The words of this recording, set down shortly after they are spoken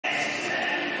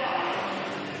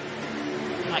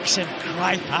Maksym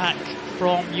Krypak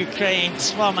from Ukraine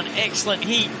swam an excellent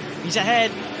heat. He's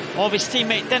ahead of his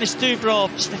teammate Dennis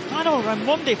Dubrov. Stefano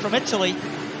Raimondi from Italy.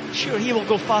 I'm sure he will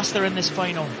go faster in this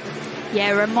final.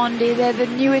 Yeah, Raimondi, they're the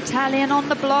new Italian on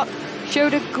the block.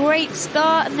 Showed a great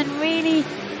start and then really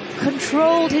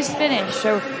controlled his finish.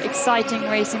 So exciting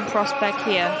racing prospect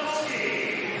here.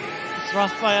 It's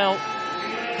Rafael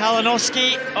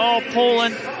Kalinowski of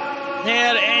Poland.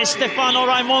 There is Stefano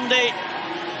Raimondi.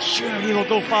 Sure, he will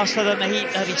go faster than the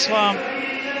heat that he swam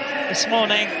this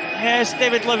morning. Here's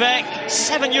David Levesque,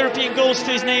 7 European goals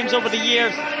to his names over the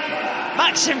years.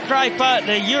 Maksym Krypak,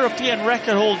 the European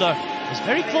record holder, was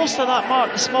very close to that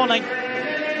mark this morning.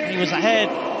 He was ahead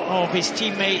of his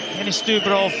teammate Dennis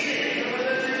Dubrov.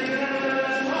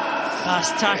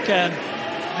 Fast tacker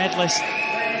medalist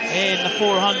in the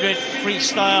 400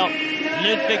 freestyle.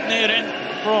 Ludwig Nuren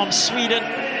from Sweden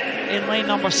in lane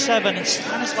number 7, and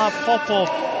Stanislav Popov,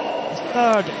 the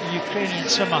 3rd Ukrainian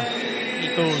swimmer. He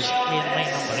goes in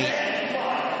lane number 8.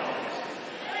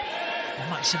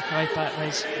 Maksym Krypak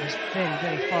was very,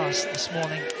 very fast this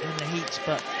morning in the heats,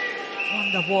 but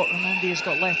wonder what Raimondi has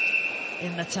got left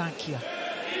in the tank here.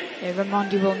 Yeah,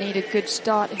 Raimondi will need a good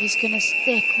start if he's going to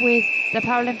stick with the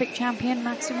Paralympic champion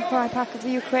Maksym Krypak of the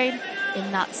Ukraine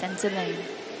in that centre lane.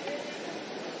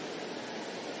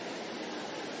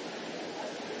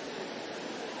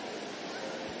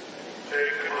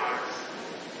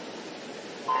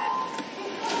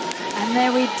 And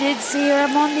there we did see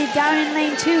Raimondi down in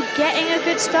lane 2, getting a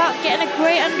good start, getting a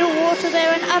great underwater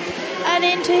there and up and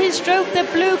into his stroke. The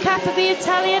blue cap of the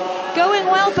Italian going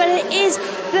well, but it is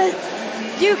the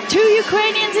 2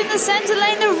 Ukrainians in the centre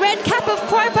lane, the red cap of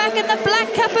Krypak and the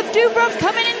black cap of Dubrov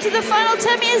coming into the final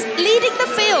 10 meters, leading the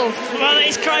field. Well,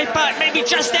 it's Krypak, maybe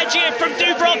just edging it from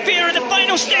Dubrov here in the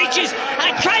final stages,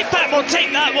 and Krypak will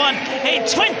take that one in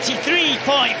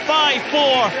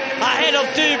 23.54, ahead of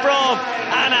Dubrov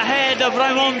and ahead of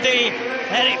Raimondi.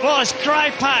 And it was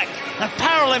Krypak, the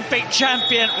Paralympic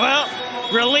champion. Well,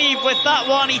 relieved with that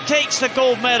one, he takes the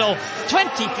gold medal,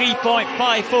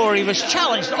 23.54. He was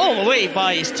challenged all the way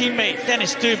by his teammate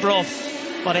Dennis Dubrov,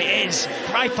 but it is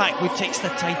Krypak who takes the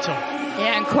title.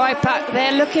 Yeah, and Krypak,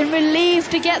 they're looking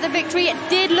relieved to get the victory. It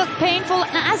did look painful,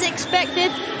 and as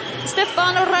expected,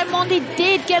 Stefano Raimondi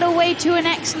did get away to an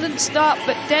excellent start,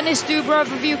 but Dennis Dubrov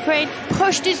of Ukraine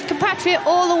pushed his compatriot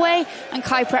all the way, and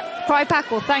Krypak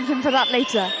will thank him for that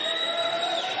later.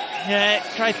 Yeah,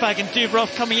 Krypak and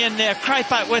Dubrov coming in there.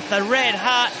 Krypak with the red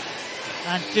hat,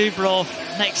 and Dubrov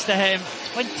next to him.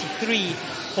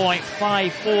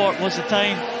 23.54 was the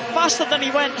time. Faster than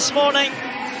he went this morning,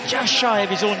 just shy of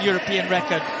his own European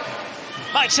record.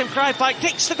 Maksym Krypak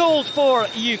takes the gold for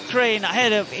Ukraine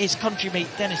ahead of his countrymate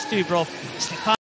Dennis Dubrov. Stefano